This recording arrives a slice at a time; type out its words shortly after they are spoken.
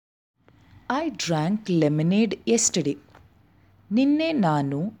I drank lemonade yesterday. ನಿನ್ನೆ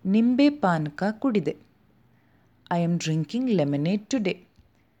ನಾನು ನಿಂಬೆ ಪಾನಕ ಕುಡಿದೆ. I am drinking lemonade today.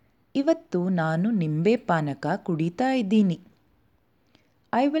 ಇವತ್ತು ನಾನು ನಿಂಬೆ ಪಾನಕ ಕುಡಿತಾ ಇದ್ದೀನಿ.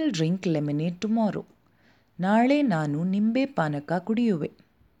 I will drink lemonade tomorrow. ನಾಳೆ ನಾನು ನಿಂಬೆ ಪಾನಕ ಕುಡಿಯುವೆ.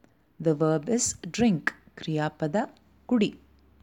 ದ ವರ್ಬ್ ಇಸ್ ಡ್ರಿಂಕ್, ಕ್ರಿಯಾಪದ ಕುಡಿ.